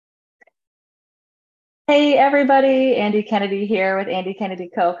Hey everybody, Andy Kennedy here with Andy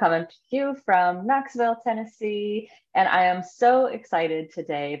Kennedy Co. coming to you from Knoxville, Tennessee. And I am so excited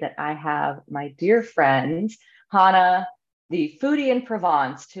today that I have my dear friend, Hannah, the foodie in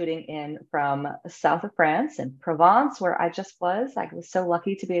Provence, tuning in from the south of France in Provence, where I just was. I was so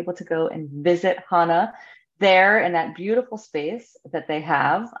lucky to be able to go and visit Hannah there in that beautiful space that they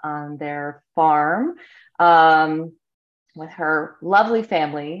have on their farm. Um, with her lovely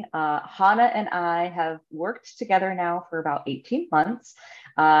family. Hannah and I have worked together now for about 18 months.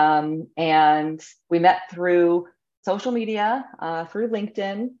 And we met through social media, through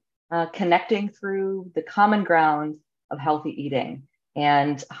LinkedIn, connecting through the common ground of healthy eating.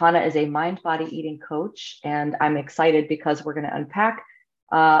 And Hannah is a mind body eating coach. And I'm excited because we're going to unpack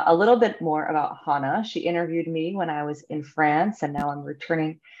a little bit more about Hannah. She interviewed me when I was in France, and now I'm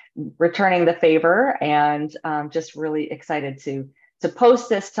returning the favor, and just really excited to post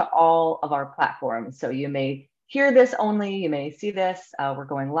this to all of our platforms. So you may hear this only, you may see this. We're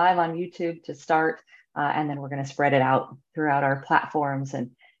going live on YouTube to start, and then we're going to spread it out throughout our platforms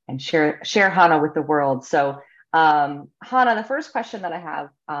and share Hannah with the world. So Hannah, the first question that I have,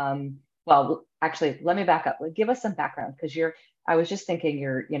 well, actually, let me back up. Give us some background because I was just thinking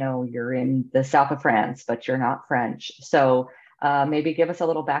you're in the south of France, but you're not French. So maybe give us a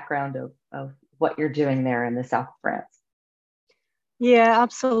little background of what you're doing there in the south of France. Yeah,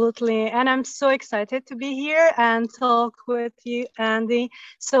 absolutely. And I'm so excited to be here and talk with you, Andy.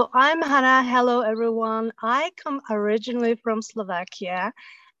 So I'm Hannah. Hello, everyone. I come originally from Slovakia,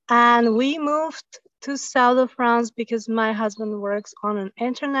 and we moved to south of France because my husband works on an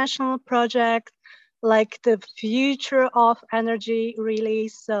international project, like the future of energy, really.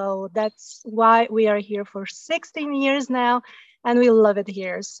 So that's why we are here for 16 years now, and we love it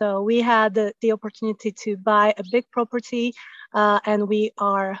here. So we had the opportunity to buy a big property, and we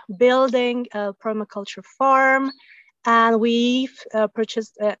are building a permaculture farm. And we've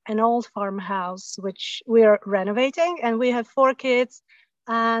purchased an old farmhouse, which we are renovating, and we have 4 kids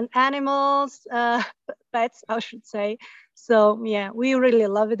and animals, pets, I should say. So yeah, we really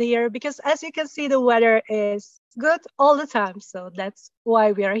love it here because, as you can see, the weather is good all the time. So that's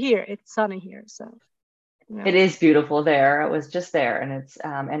why we are here. It's sunny here. So yeah. It is beautiful there. It was just there, and it's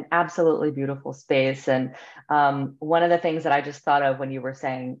an absolutely beautiful space. And one of the things that I just thought of when you were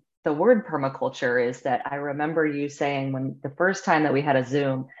saying the word permaculture is that I remember you saying when the first time that we had a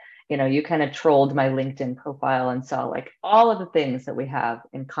Zoom, you kind of trolled my LinkedIn profile and saw like all of the things that we have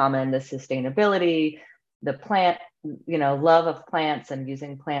in common, the sustainability, the plant, love of plants and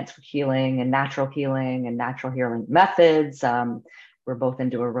using plants for healing and natural healing methods. We're both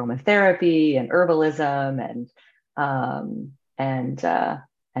into aromatherapy and herbalism and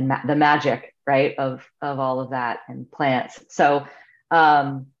the magic, right, of all of that and plants. So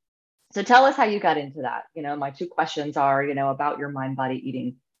tell us how you got into that. My two questions are, about your mind body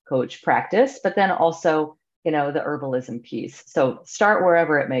eating coach practice, but then also, the herbalism piece. So start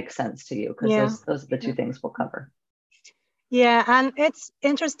wherever it makes sense to you, because Yeah. those are the two things we'll cover. Yeah, and it's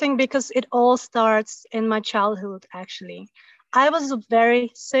interesting because it all starts in my childhood, actually. I was a very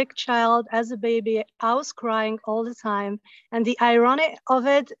sick child as a baby. I was crying all the time. And the irony of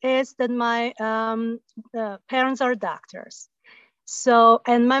it is that my parents are doctors. So,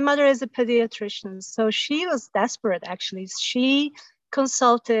 and my mother is a pediatrician. So she was desperate, actually. She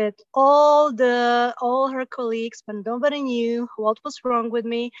consulted all her colleagues, but nobody knew what was wrong with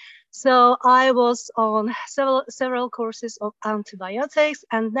me. So I was on several courses of antibiotics,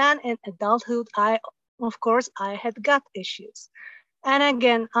 and then in adulthood, I had gut issues. And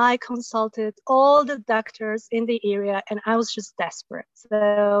again, I consulted all the doctors in the area, and I was just desperate.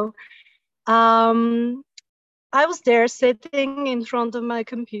 So um, I was there sitting in front of my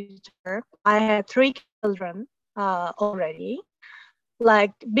computer. I had 3 children already,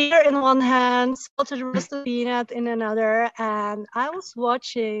 like beer in one hand, salted roasted peanut in another, and I was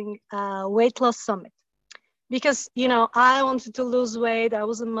watching Weight Loss Summit because, I wanted to lose weight. I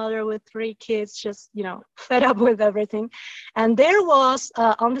was a mother with 3 kids, just, fed up with everything. And there was,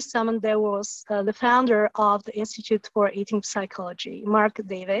 on the summit, there was the founder of the Institute for Eating Psychology, Mark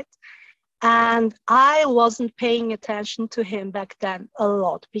David. And I wasn't paying attention to him back then a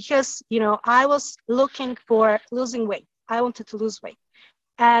lot because, I was looking for losing weight. I wanted to lose weight.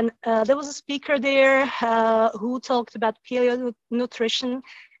 And there was a speaker there who talked about paleo nutrition.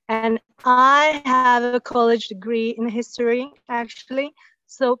 And I have a college degree in history, actually.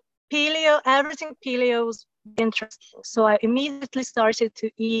 So everything paleo was interesting. So I immediately started to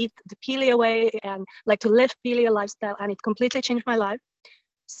eat the paleo way and like to live paleo lifestyle. And it completely changed my life.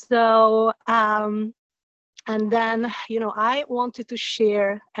 So And then, I wanted to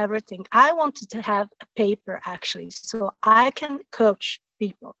share everything. I wanted to have a paper actually, so I can coach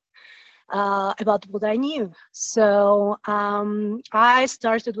people about what I knew. So I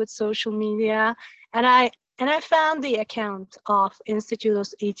started with social media, and I found the account of Institute of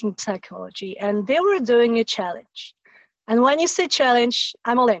Eating Psychology, and they were doing a challenge. And when you say challenge,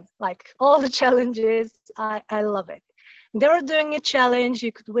 I'm all in. Like all the challenges, I love it. They were doing a challenge.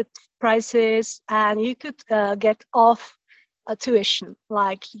 You could with prices, and you could get off a tuition,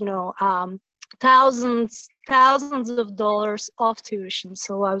 like thousands of dollars off tuition.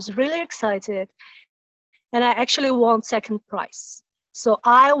 So I was really excited, and I actually won second prize. So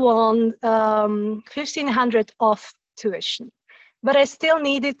I won 1,500 off tuition, but I still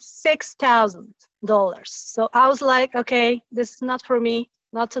needed $6,000. So I was like, okay, this is not for me,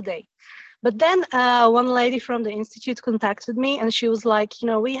 not today. But then one lady from the institute contacted me, and she was like,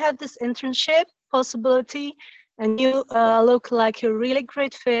 we have this internship possibility, and you look like a really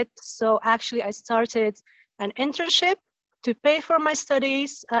great fit. So actually, I started an internship to pay for my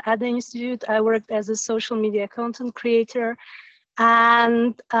studies at the institute. I worked as a social media content creator,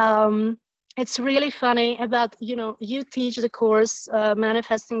 and it's really funny about, you teach the course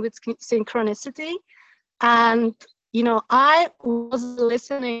manifesting with synchronicity, and I was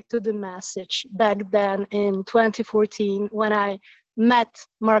listening to the message back then in 2014 when I met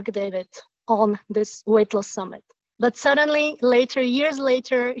Mark David on this weight loss summit. But suddenly later, years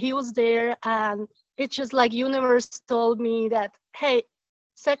later, he was there, and it's just like universe told me that, hey,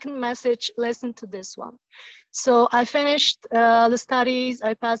 second message, listen to this one. So I finished the studies,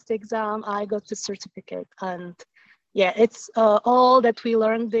 I passed the exam, I got the certificate, and yeah, it's all that we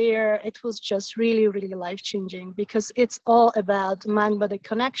learned there. It was just really, really life-changing, because it's all about mind-body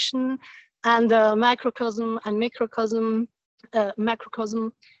connection and microcosm and microcosm,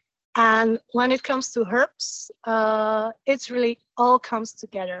 macrocosm. And when it comes to herbs, it's really all comes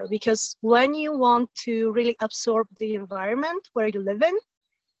together, because when you want to really absorb the environment where you live in,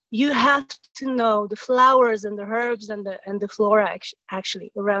 you have to know the flowers and the herbs and the flora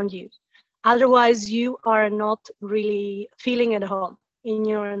actually around you. Otherwise, you are not really feeling at home in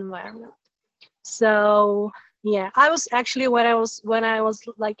your environment. So yeah, I was actually when I was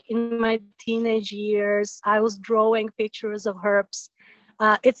like in my teenage years, I was drawing pictures of herbs.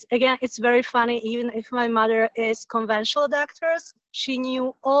 It's very funny. Even if my mother is conventional doctors, she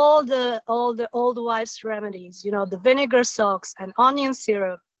knew all the old wives' remedies. The vinegar soaks and onion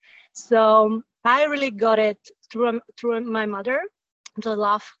syrup. So I really got it through my mother, the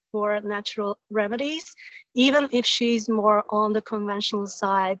love for natural remedies, even if she's more on the conventional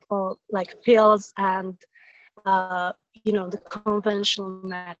side, or like pills and the conventional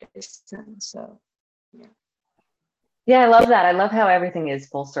medicine. So yeah. Yeah, I love that. I love how everything is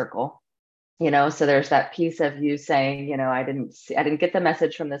full circle. So there's that piece of you saying, I didn't get the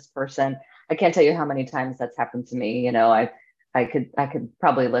message from this person. I can't tell you how many times that's happened to me. I could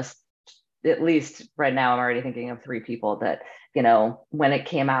probably list, at least right now I'm already thinking of 3 people that, when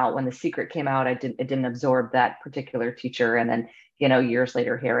The Secret came out, it didn't absorb that particular teacher. And then, years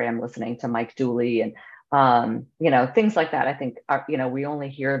later, here I am listening to Mike Dooley and, things like that. I think, we only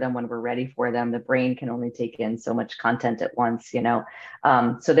hear them when we're ready for them. The brain can only take in so much content at once.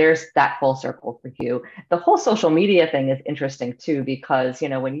 So there's that full circle for you. The whole social media thing is interesting too, because,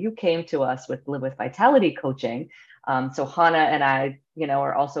 when you came to us with Live with Vitality coaching, so Hannah and I,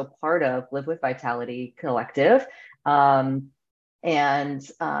 are also part of Live with Vitality Collective. We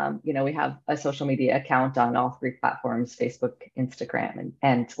have a social media account on all 3 platforms, Facebook, Instagram,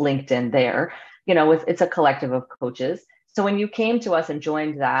 and LinkedIn there. It's a collective of coaches. So when you came to us and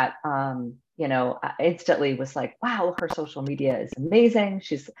joined that, I instantly was like, wow, her social media is amazing.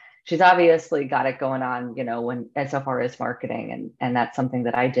 She's obviously got it going on, as far as marketing. And that's something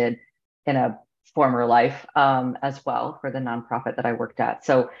that I did in a former life as well for the nonprofit that I worked at.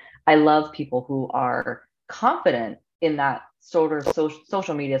 So I love people who are confident in that sort of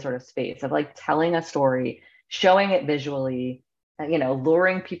social media sort of space of like telling a story, showing it visually,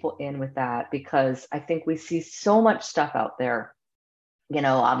 luring people in with that, because I think we see so much stuff out there,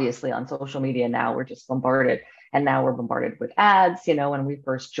 obviously on social media now we're just bombarded. And now we're bombarded with ads. When we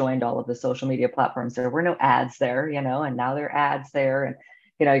first joined all of the social media platforms, there were no ads there, and now there are ads there. And,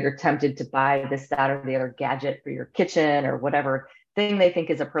 you're tempted to buy this, that, or the other gadget for your kitchen or whatever thing they think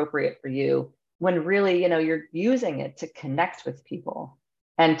is appropriate for you, when really, you're using it to connect with people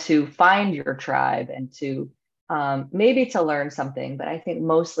and to find your tribe and to maybe to learn something. But I think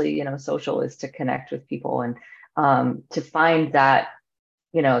mostly, social is to connect with people and to find that,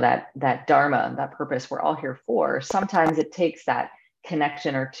 that dharma, that purpose we're all here for. Sometimes it takes that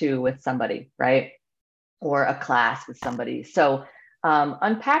connection or two with somebody, right? or a class with somebody. So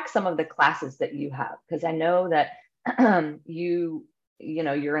unpack some of the classes that you have, because I know that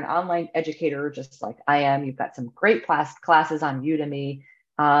you're an online educator just like I am. You've got some great classes on Udemy.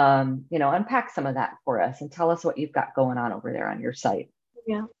 Unpack some of that for us and tell us what you've got going on over there on your site.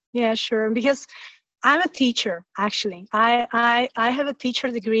 Yeah, sure. Because I'm a teacher, actually. I have a teacher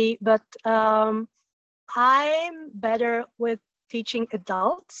degree, but I'm better with teaching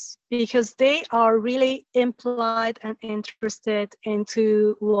adults because they are really implied and interested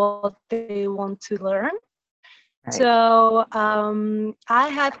into what they want to learn. Right. So I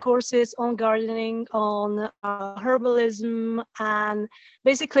have courses on gardening, on herbalism, and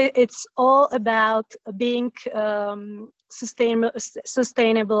basically it's all about being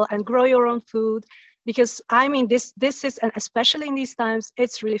sustainable and grow your own food. Because I mean, this is, and especially in these times,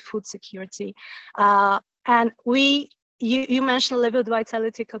 it's really food security. And you mentioned Live with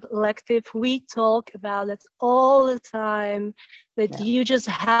Vitality Collective. We talk about it all the time, that you just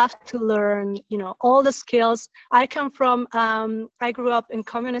have to learn, all the skills. I come from, I grew up in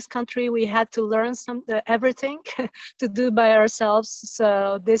communist country. We had to learn everything to do by ourselves.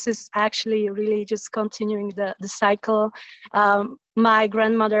 So this is actually really just continuing the cycle. My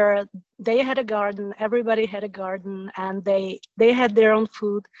grandmother, they had a garden, everybody had a garden, and they had their own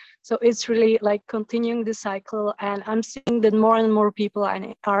food. So it's really like continuing the cycle. And I'm seeing that more and more people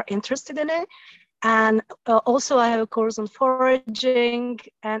are interested in it. And also I have a course on foraging.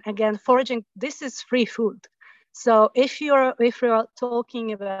 And again, foraging, this is free food. So if you're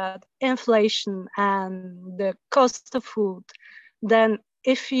talking about inflation and the cost of food, then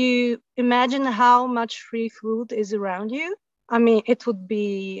if you imagine how much free food is around you, I mean, it would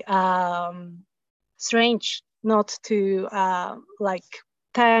be strange not to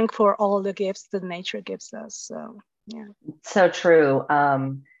thank for all the gifts that nature gives us. So yeah. So true.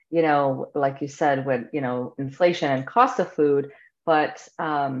 Like you said, with, inflation and cost of food, but,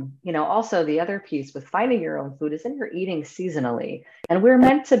 also the other piece with finding your own food is that you're eating seasonally. And we're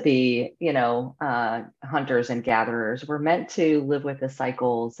meant to be, hunters and gatherers. We're meant to live with the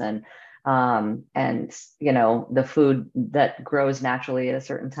cycles and the food that grows naturally at a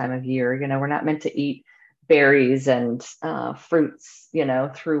certain time of year. We're not meant to eat berries and fruits,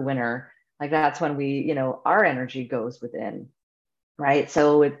 through winter. Like that's when our energy goes within, right?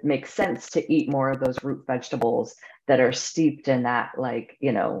 So it makes sense to eat more of those root vegetables that are steeped in that,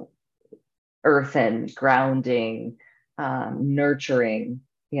 earth and grounding, nurturing,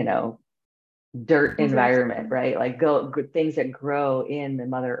 dirt environment, right? Like good things that grow in the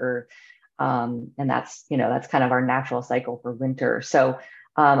Mother Earth. And that's kind of our natural cycle for winter. So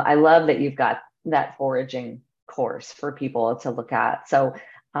I love that you've got that foraging course for people to look at. So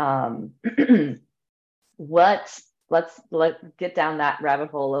let's get down that rabbit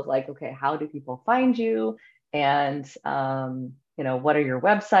hole of okay, how do people find you? And what are your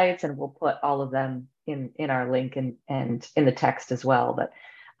websites? And we'll put all of them in our link and in the text as well. But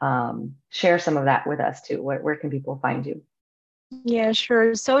share some of that with us too. Where can people find you? Yeah,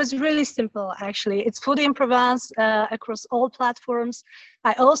 sure. So it's really simple, actually. It's Foodie in Provence across all platforms.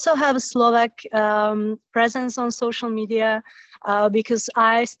 I also have a Slovak presence on social media because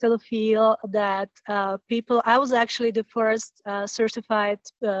I still feel that I was actually the first certified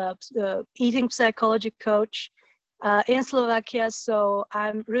eating psychology coach in Slovakia. So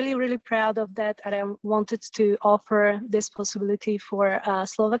I'm really, really proud of that. And I wanted to offer this possibility for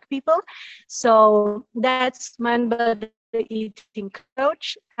Slovak people. So that's Mind Body Eating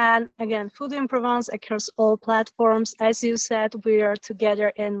Coach. And again, Food in Provence across all platforms. As you said, we are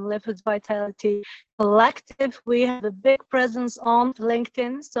together in Live with Vitality Collective. We have a big presence on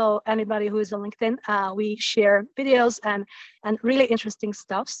LinkedIn. So anybody who is on LinkedIn, we share videos and really interesting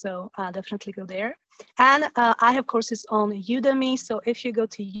stuff. So definitely go there. And I have courses on Udemy. So if you go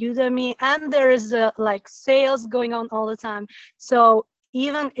to Udemy, and there is sales going on all the time. So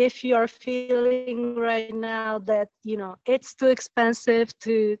even if you are feeling right now that it's too expensive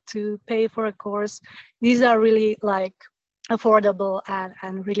to pay for a course, these are really affordable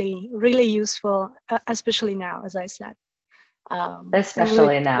and really, really useful, especially now, as I said.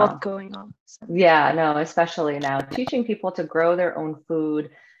 Especially now. What's going on. So. Yeah, no, especially now. Teaching people to grow their own food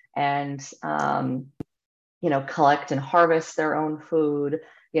and collect and harvest their own food.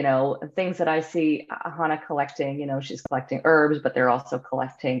 Things that I see Hannah collecting, she's collecting herbs, but they're also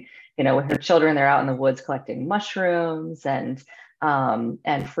collecting, with her children, they're out in the woods collecting mushrooms and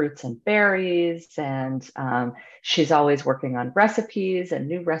fruits and berries. And she's always working on recipes and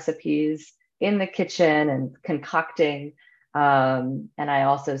new recipes in the kitchen and concocting. And I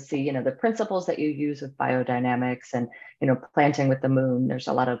also see, the principles that you use with biodynamics and, planting with the moon. There's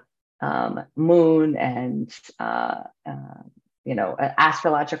a lot of moon and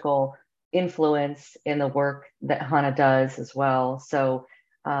astrological influence in the work that Hannah does as well. So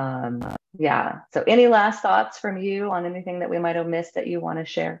yeah. So any last thoughts from you on anything that we might have missed that you want to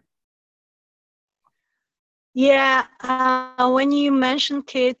share? Yeah, when you mention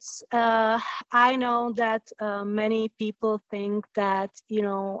kids, I know that many people think that,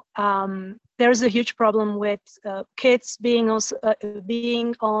 there's a huge problem with kids being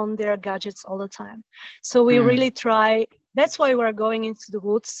on their gadgets all the time. So we really try. That's why we're going into the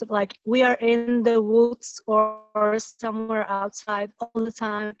woods. Like, we are in the woods or somewhere outside all the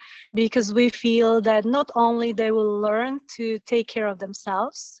time, because we feel that not only they will learn to take care of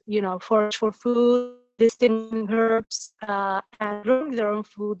themselves, forage for food, distilling herbs, and growing their own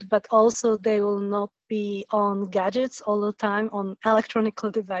food, but also they will not be on gadgets all the time, on electronic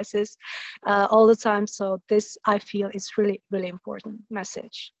devices all the time. So this, I feel, is really, really important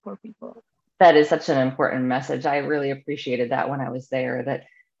message for people. That is such an important message. I really appreciated that when I was there, that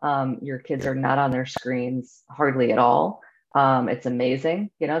your kids are not on their screens hardly at all. It's amazing.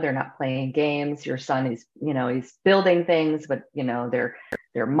 They're not playing games. Your son is, he's building things, but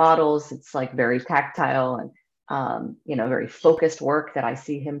they're models. It's like very tactile and very focused work that I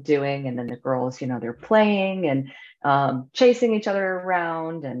see him doing. And then the girls, they're playing and chasing each other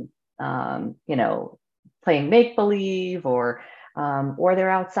around and playing make believe, or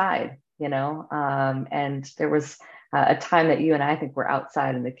they're outside. And there was a time that you and I think were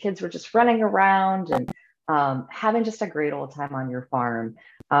outside and the kids were just running around and having just a great old time on your farm.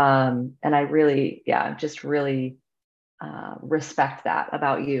 And I really, just really respect that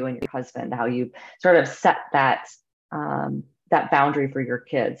about you and your husband, how you sort of set that boundary for your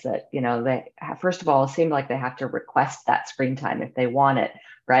kids, that, they have, first of all, it seemed like they have to request that screen time if they want it,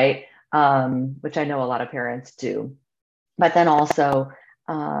 right? Which I know a lot of parents do. But then also,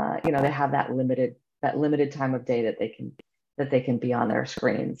 they have that limited time of day that they can be on their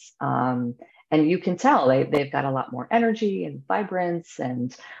screens. And you can tell they've got a lot more energy and vibrance.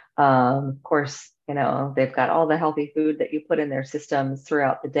 And of course, they've got all the healthy food that you put in their systems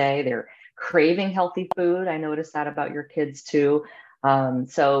throughout the day. They're craving healthy food. I noticed that about your kids too.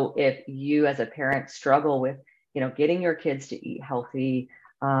 So if you as a parent struggle with, getting your kids to eat healthy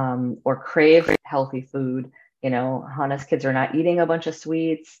or crave healthy food, Hannah's kids are not eating a bunch of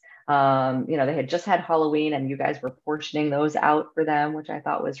sweets. They had just had Halloween and you guys were portioning those out for them, which I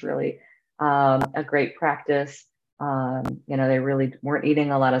thought was really a great practice. They really weren't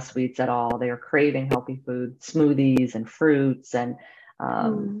eating a lot of sweets at all. They were craving healthy food, smoothies and fruits, and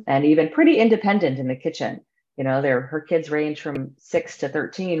even pretty independent in the kitchen. Her kids range from 6 to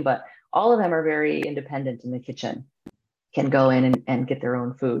 13, but all of them are very independent in the kitchen, can go in and get their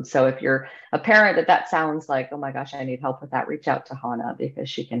own food. So if you're a parent that sounds like, oh my gosh, I need help with that, reach out to Hannah, because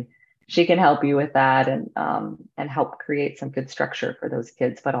she can help you with that and help create some good structure for those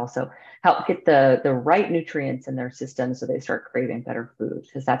kids, but also help get the right nutrients in their system so they start craving better food,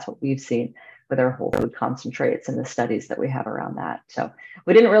 because that's what we've seen with our whole food concentrates and the studies that we have around that. So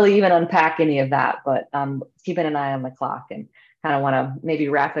we didn't really even unpack any of that, but keeping an eye on the clock and kind of want to maybe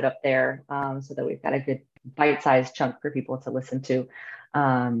wrap it up there so that we've got a good bite-sized chunk for people to listen to.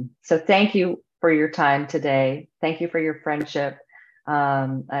 So thank you for your time today. Thank you for your friendship.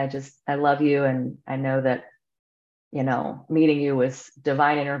 I love you. And I know that, meeting you was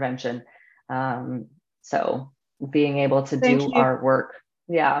divine intervention. So being able to do our work,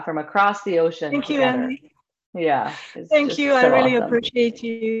 from across the ocean. Thank together. You, Andy. Yeah. Thank you. I really appreciate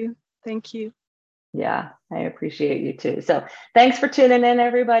you. Thank you. Yeah, I appreciate you too. So thanks for tuning in,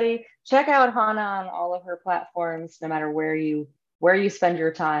 everybody. Check out Hannah on all of her platforms, no matter where you spend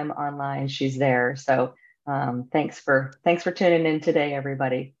your time online, she's there. So thanks for tuning in today,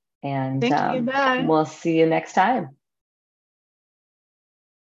 everybody. And thank you. Bye. We'll see you next time.